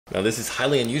Now this is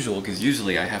highly unusual because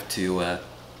usually I have to,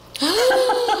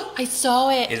 I saw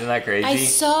it. Isn't that crazy? I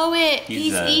saw it.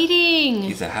 He's eating.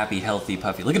 He's a happy, healthy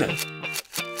puppy. Look at him.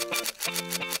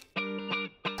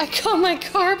 I got my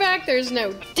car back. There's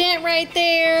no dent right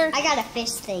there. I got a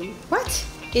fish thing. What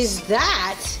is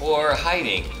that? For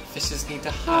hiding. Fishes need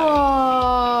to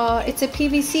hide. Oh, it's a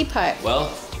PVC pipe.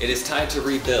 Well, it is time to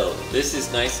rebuild. This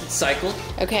is nice and cycled.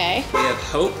 Okay. We have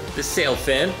Hope, the sail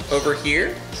fin, over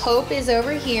here. Hope is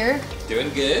over here. Doing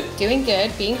good. Doing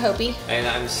good, being Hopi. And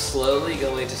I'm slowly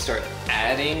going to start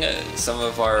adding some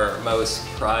of our most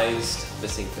prized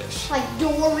missing fish. Like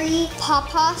Dory,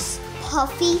 Papas,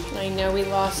 Puffy. I know we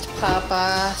lost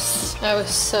Papas. That was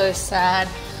so sad.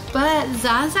 But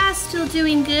Zaza's still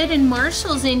doing good and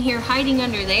Marshall's in here hiding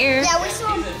under there. Yeah, we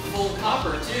saw He's in full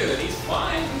copper too, and he's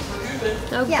fine. He's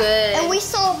recouping. Oh, yeah. good. And we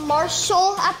saw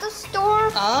Marshall at the store.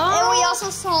 Oh. And we also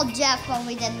saw Jeff, but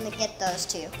we didn't get those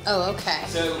two. Oh, okay.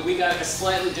 So we got a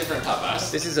slightly different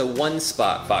papas. This is a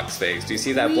one-spot fox face. Do you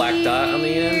see that black dot on the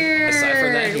end? Aside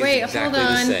from that, he's exactly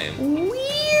the same. Weird.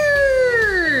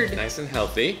 Nice and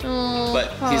healthy. Oh,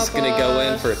 but he's gonna go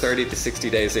in for 30 to 60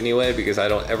 days anyway because I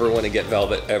don't ever want to get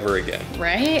velvet ever again.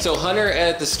 Right? So Hunter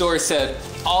at the store said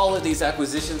all of these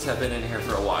acquisitions have been in here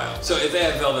for a while. So if they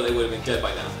had velvet, they would have been dead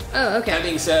by now. Oh, okay. That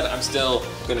being said, I'm still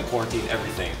gonna quarantine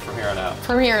everything from here on out.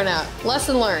 From here on out.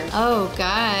 Lesson learned. Oh,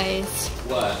 guys.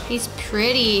 What? He's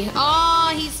pretty.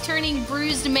 Oh, he's turning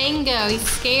bruised mango. He's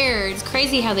scared. It's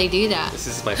crazy how they do that. This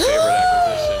is my favorite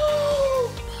acquisition.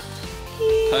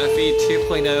 Puffy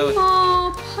 2.0.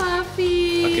 Oh,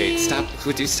 Puffy. Okay, stop.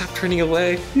 Would you stop turning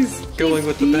away? He's going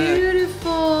with the bag.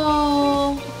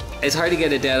 Beautiful. It's hard to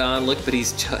get it dead on. Look, but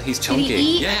he's chunking. Did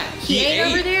he eat? Yeah, He ate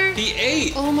over there? He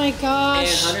ate. Oh my And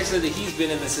gosh. Hunter said that he's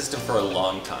been in the system for a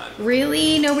long time.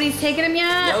 Really? Nobody's taken him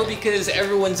yet? No, because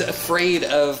everyone's afraid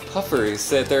of puffers,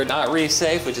 that they're not reef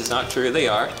safe, which is not true, they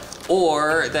are,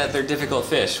 or that they're difficult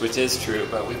fish, which is true,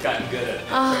 but we've gotten good at it.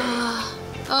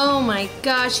 Oh my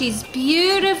gosh, he's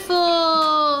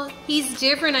beautiful. He's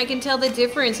different. I can tell the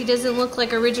difference. He doesn't look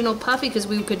like original Puffy because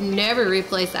we could never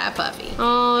replace that Puffy.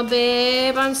 Oh,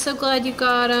 babe, I'm so glad you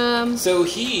got him. So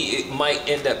he might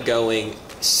end up going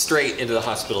straight into the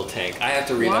hospital tank. I have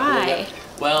to read up a little bit.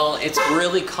 Well, it's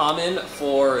really common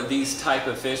for these type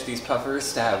of fish, these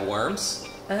puffers, to have worms.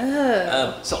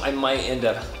 Oh. So I might end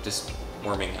up just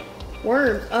worming him.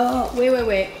 Worm. Oh,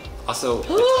 wait. Also, the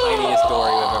tiniest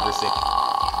dory I've ever seen.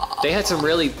 They had some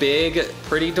really big,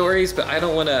 pretty dories, but I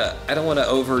don't want to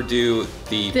overdo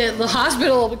The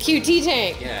hospital QT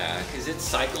tank. Yeah, because it's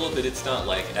cycled, but it's not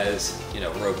like as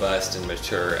robust and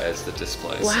mature as the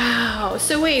displays. Wow.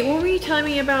 So wait, what were you telling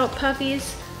me about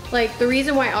puppies? Like the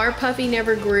reason why our puppy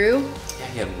never grew? Yeah,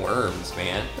 he had worms,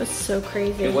 man. That's so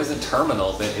crazy. It wasn't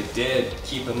terminal, but it did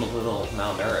keep him a little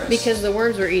malnourished. Because the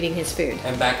worms were eating his food.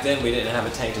 And back then we didn't have a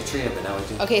tank to treat him, but now we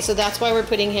do. Okay, so that's why we're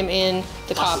putting him in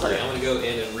the Possibly. copper. I'm gonna go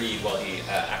in and read while he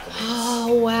acclimates.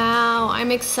 Oh, wow.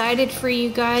 I'm excited for you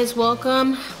guys.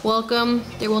 Welcome. Welcome.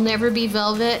 There will never be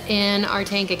velvet in our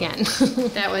tank again.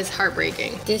 That was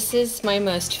heartbreaking. This is my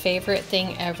most favorite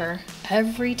thing ever.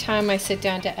 Every time I sit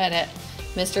down to edit,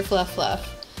 Mr. Fluff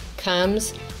Fluff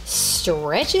comes,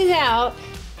 stretches out,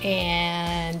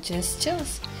 and just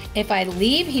chills. If I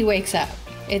leave, he wakes up.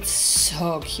 It's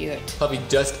so cute. Puppy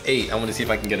just ate. I want to see if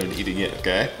I can get him to eat again,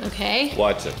 okay? Okay.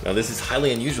 Watch it. Now this is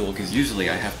highly unusual because usually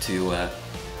I have to,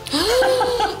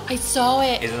 I saw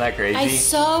it. Isn't that crazy? I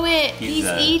saw it. He's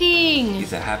eating.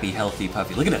 He's a happy, healthy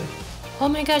puppy. Look at him. Oh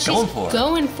my gosh, Going he's for it.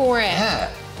 going for it. Yeah.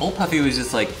 Old Puffy was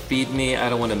just like, feed me, I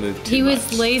don't want to move too much. He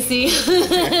was lazy.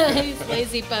 He's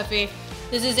lazy Puffy.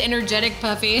 This is energetic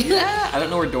Puffy. Yeah. I don't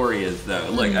know where Dory is though.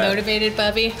 Look, Motivated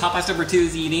Puffy. Papas number 2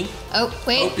 is eating. Oh,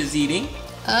 wait. Hope is eating.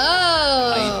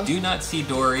 Oh. I do not see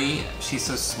Dory. She's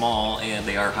so small and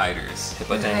they are hiders.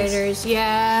 Hippotangs. Hiders,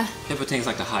 yeah. Hippotangs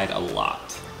like to hide a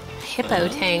lot. Hippo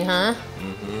tang, huh?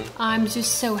 Mm-hmm. I'm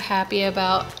just so happy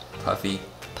about Puffy.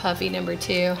 Puffy number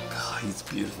 2. God, he's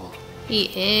beautiful.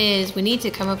 He is. We need to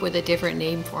come up with a different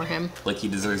name for him. Like he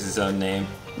deserves his own name.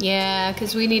 Yeah,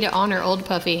 because we need to honor old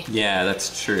Puffy. Yeah,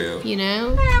 that's true. You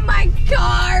know? I have my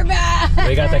car back!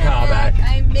 We got the car back.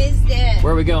 I missed it.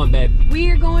 Where are we going, babe?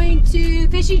 We are going to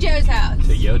Fishy Joe's house.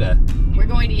 To Yoda. We're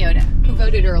going to Yoda, who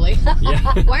voted early.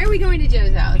 Yeah. Why are we going to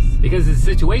Joe's house? Because his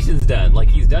situation's done. Like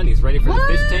he's done. He's ready for the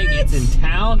fish tank. It's in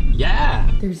town. Yeah.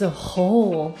 There's a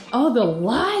hole. Oh, the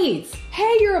lights.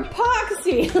 Hey, you're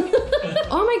epoxy.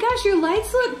 Oh my gosh, your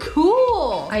lights look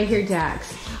cool. I hear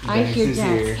Dax. I hear is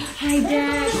Dax. here. Hi,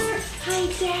 Dax. Hi,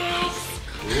 Dax.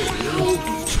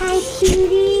 Hi,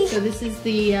 cutie. So this is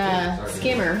the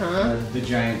skimmer, huh? The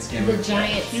giant skimmer. The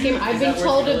giant skimmer. I've been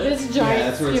told of this giant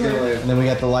that's where it's gonna live. And then we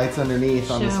got the lights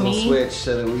underneath on this little switch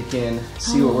so that we can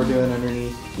see what we're doing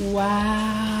underneath.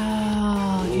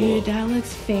 Wow, dude, that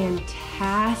looks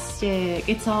fantastic.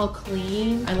 It's all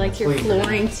clean. I like your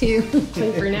flooring too.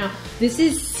 Clean for now. This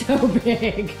is so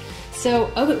big.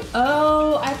 So,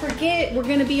 oh, I forget. We're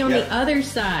gonna be on the other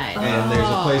side. And there's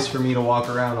a place for me to walk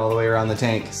around all the way around the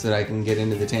tank so that I can get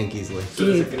into the tank easily. So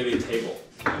is it gonna be a table?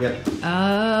 Yep.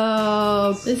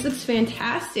 Oh, this looks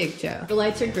fantastic, Joe. The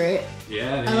lights are great.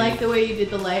 Yeah. I like the way you did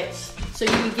the lights, so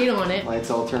you can get on it. Lights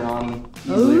all turn on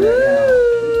easily right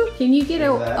now. Can you get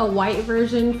a white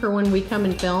version for when we come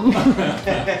and film?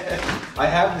 I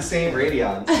have the same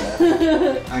Radeon stuff.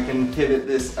 I can pivot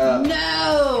this up.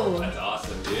 No! That's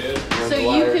awesome, dude. So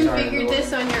you configured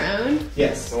this on your own?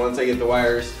 Yes, so once I get the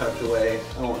wires tucked away,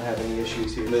 I won't have any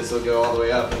issues here. This will go all the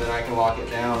way up and then I can lock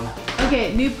it down.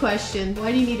 Okay, new question.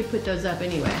 Why do you need to put those up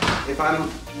anyway? If I'm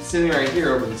sitting right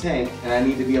here over the tank and I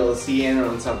need to be able to see in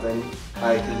on something,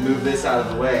 I can move this out of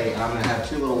the way. I'm gonna have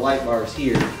two little light bars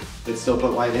here that still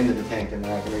put light into the tank and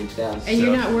then I can reach down. And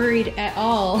you're not worried at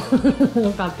all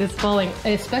about this falling,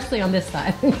 especially on this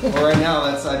side. Well, right now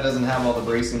that side doesn't have all the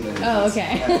bracing that it Oh, needs.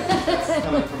 okay. That's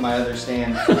coming from my other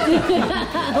stand.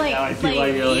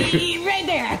 Right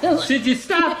there. Should you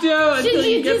stop, Joe? Should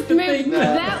you just move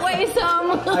that way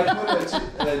some? I put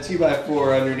a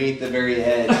 2x4 underneath the very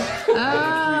edge.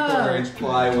 Oh. 3/4 inch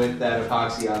ply with that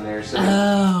epoxy on there. So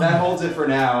that holds it for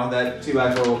now. That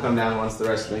 2x4 will come down once the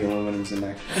rest of the aluminum's in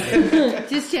there.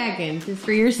 Just checking, just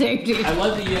for your safety. I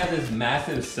love that you have this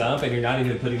massive sump and you're not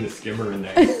even putting the skimmer in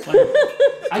there. Like,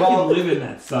 I can live in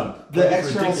that sump. The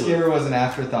external skimmer was an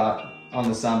afterthought on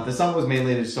the sump. The sump was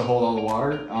mainly just to hold all the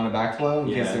water on a backflow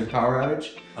in case there's a power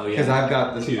outage. Oh yeah. Because I've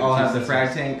got this, I'll have the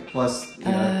frag tank plus, you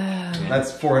know,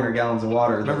 that's 400 gallons of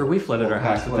water. Remember we flooded our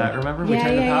house with that, remember? We Yeah,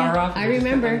 turned the yeah, power yeah. off. I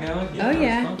remember. Yeah, Oh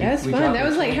yeah, that was fun. That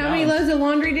was like, how many loads of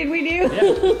laundry did we do?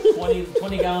 Yeah,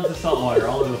 20 gallons of salt water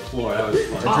all over the floor. That was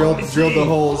fun. I drilled the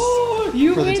holes.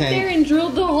 You for the went tank. there and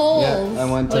drilled the holes. Yeah, I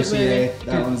went to Like, CA.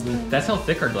 That one's the. That's how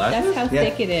thick our glass That's is? how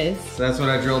thick it is. So that's what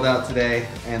I drilled out today,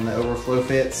 and the overflow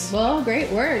fits. Well,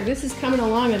 great work. This is coming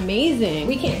along amazing.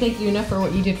 We can't thank you enough for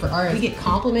what you did for ours. We get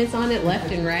compliments on it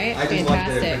left and right. I just like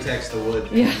that it protects the wood.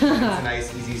 Yeah. It's a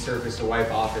nice, easy surface to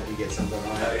wipe off if you get something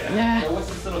on it. Yeah. So what's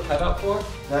this little cutout for?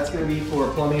 That's going to be for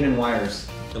plumbing and wires.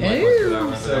 The light works for that one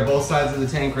over So there. both sides of the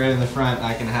tank right in the front,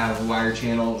 I can have wire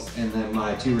channels, and then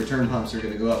my 2 return pumps are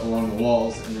going to go up along the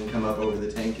walls and then come up over the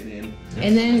tank and in.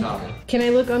 And then, can I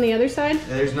look on the other side?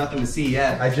 There's nothing to see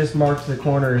yet. I just marked the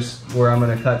corners where I'm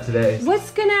going to cut today.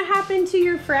 What's gonna happen to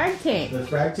your frag tank? The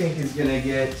frag tank is going to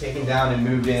get taken down and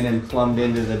moved in and plumbed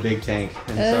into the big tank.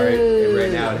 And sorry,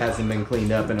 right now it hasn't been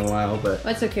cleaned up in a while, but...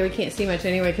 That's okay, we can't see much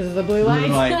anyway because of the blue lights.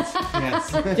 Blue lights,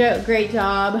 yes. Joe, great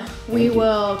job. We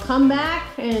will come back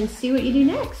and see what you do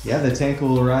next. Yeah, the tank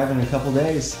will arrive in a couple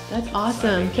days. That's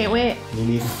awesome. Can't wait. You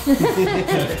need...